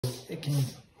it can,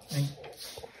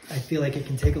 I feel like it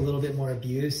can take a little bit more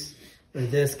abuse, or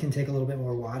this can take a little bit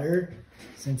more water,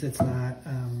 since it's not,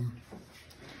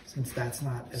 since that's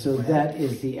not as So wet. that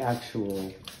is the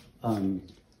actual,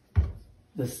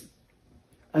 this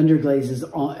underglaze is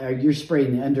on, you're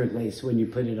spraying the underglaze when you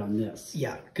put it on this.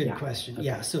 Yeah, good question. Okay.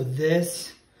 Yeah, so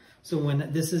this, so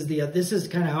when this is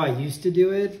kind of how I used to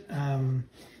do it, and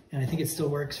I think it still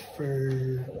works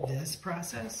for this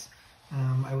process.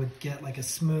 I would get like a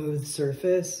smooth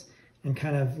surface and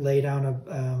kind of lay down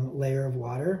a layer of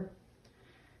water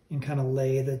and kind of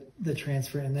lay the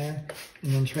transfer in there,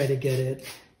 and then try to get it,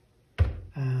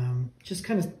 just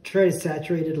kind of try to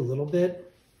saturate it a little bit.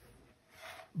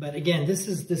 But again, this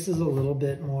is a little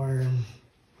bit more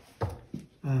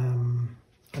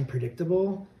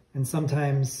unpredictable, and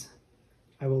sometimes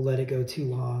I will let it go too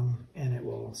long and it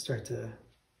will start to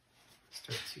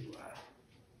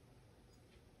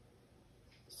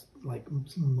like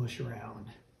mush around.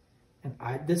 And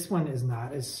this one is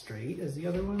not as straight as the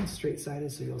other one, straight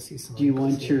sided, so you'll see some. Do you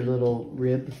want your little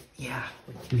rib? Yeah.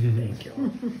 Thank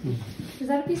you. Is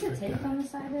that a piece of tape on the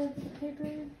side of the paper?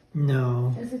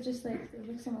 No. Is it just like, it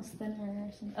looks almost thinner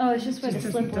or something? Oh, it's just where the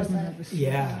slip was at.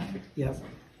 Yeah. Yep.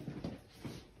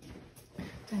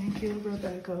 Thank you,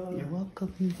 Rebecca. You're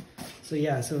welcome. So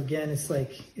yeah, so again, it's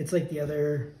like the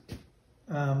other,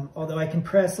 although I can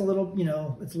press a little, you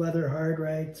know, it's leather hard,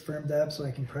 right? It's firmed up, so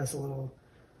I can press a little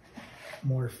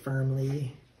more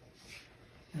firmly,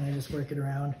 and I just work it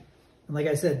around. And like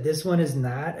I said, this one is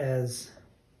not as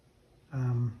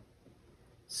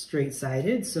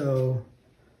straight-sided, so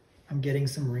I'm getting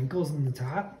some wrinkles in the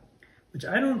top, which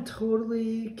I don't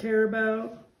totally care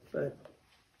about, but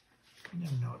you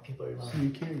never know what people are So about. you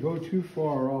can't go too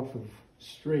far off of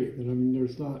straight. I mean,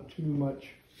 there's not too much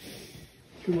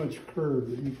curve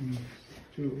that you can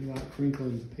do it without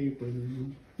crinkling the paper.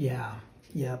 Yeah,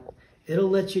 yep. It'll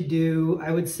let you do,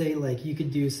 I would say, like, you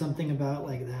could do something about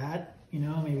like that, you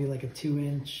know, maybe like a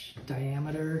 2-inch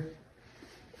diameter.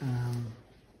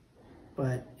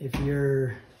 But if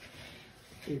you're,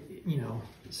 you know,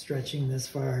 stretching this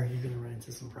far, you're going to run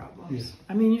into some problems. Yeah.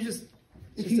 I mean,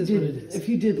 If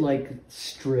you did like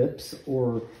strips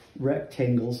or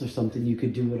rectangles or something, you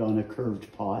could do it on a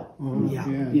curved pot.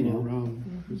 Yeah. You know,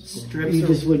 around. Strips you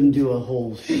just wouldn't do a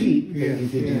whole sheet, but you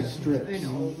could do I strips.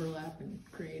 know, overlap and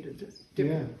create a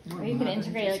different. Or you could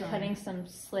integrate like cutting some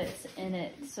slits in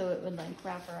it so it would like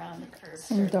wrap around the curve.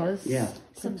 Some darts. Yeah.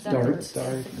 Some Darts.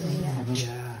 basically,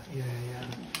 yeah.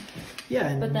 Yeah.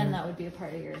 And But then that would be a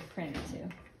part of your print too.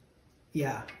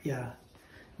 Yeah.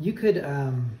 You could,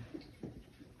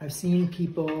 I've seen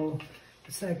people,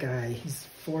 what's that guy? He's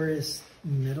Forrest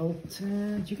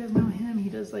Middleton. Do you guys know him? He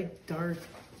does like dark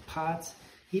pots.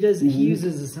 He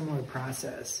uses a similar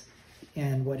process.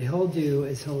 And what he'll do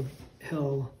is he'll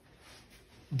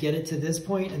get it to this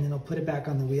point, and then he'll put it back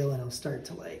on the wheel, and he'll start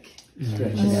to like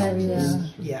Stretch it out.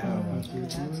 Yeah.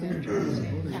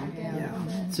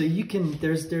 So you can,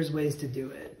 there's ways to do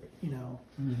it, you know.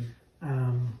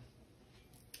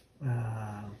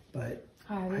 But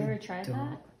Have you ever tried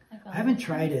that? I haven't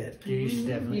tried it. You should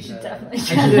definitely try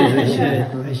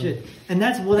it. I should. And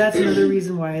that's another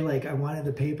reason why, like, I wanted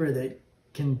the paper that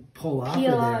can pull off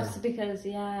Peel of there. off because that's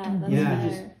Yeah.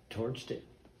 better. torched it,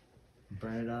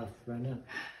 burn it off right now.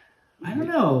 I don't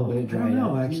know. Would it I dry don't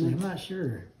know, out? actually. I'm not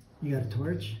sure. You got a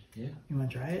torch? Yeah. You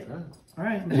want to try it? Try it. All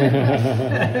right. I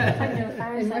know,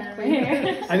 fire sign over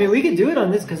here. I mean, we could do it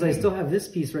on this because I still have this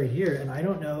piece right here, and I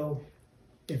don't know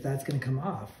if that's going to come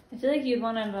off. I feel like you'd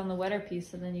want it on the wetter piece,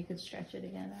 so then you could stretch it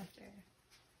again after.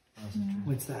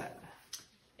 What's that?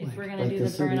 If we're gonna like do the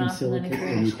the burn off, and sodium then if we're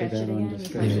silicate, gonna you stretch put it that on again, the you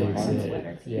stretch probably it. want it on the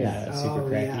wetter piece. Yeah, it's super Oh,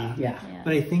 cracky. Yeah. Yeah.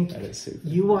 But I think That is super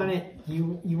you want it.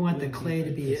 You want the clay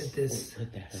to be at this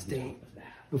state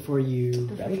before you.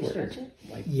 Before you stretch it?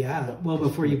 Yeah. Well,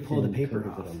 before you pull the paper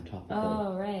off.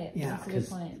 Oh, right. Yeah, That's a good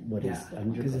point. What Yeah, is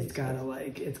because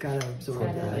underglaze? it's gotta absorb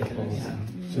It's that. gotta, Yeah.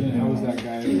 So then how is that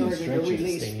guy In able order to to stretch it?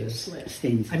 release the slip.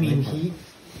 Stains. I mean,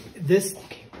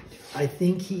 I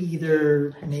think he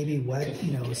either maybe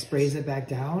sprays it back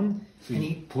down, So and he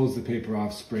he, pulls the paper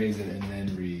off, sprays it, and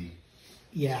then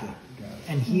yeah, got it.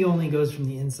 and he only goes from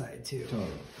the inside too. Totally.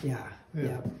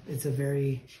 Yeah. It's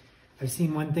I've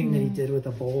seen one thing that he did with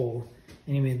a bowl,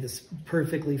 and he made this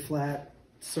perfectly flat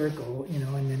circle,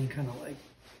 and then he kind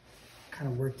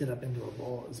of worked it up into a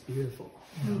bowl. It was beautiful,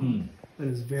 but it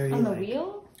was very On the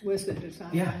wheel? Was the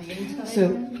design Yeah. on the inside?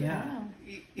 So Yeah.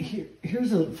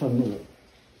 here's a fun little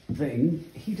thing.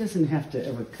 He doesn't have to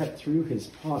ever cut through his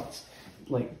pots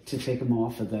like to take them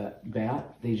off of that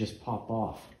bat, they just pop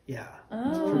off. Yeah.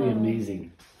 Oh. Pretty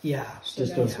amazing. Yeah. So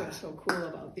Just that's goes- what's so cool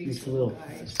about these Makes a little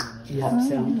guys. Yeah. pop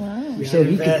sound. Wow. So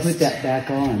he could Invest. put that back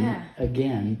on Yeah.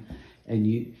 again,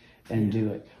 and do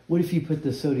it. What if you put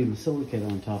the sodium silicate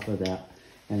on top of that,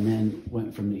 and then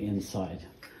went from the inside?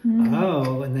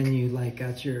 Oh, and then you like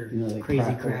got your You know, like crazy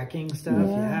crackle. cracking stuff.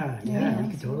 Yeah. Yeah. You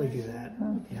could totally do that.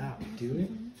 Oh. Yeah. Do it?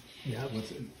 Yep.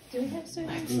 What's it? Do we have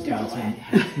sodium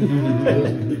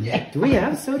Do we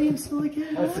have sodium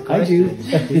silicate? That's the I do.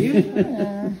 Do you?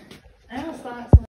 silicate?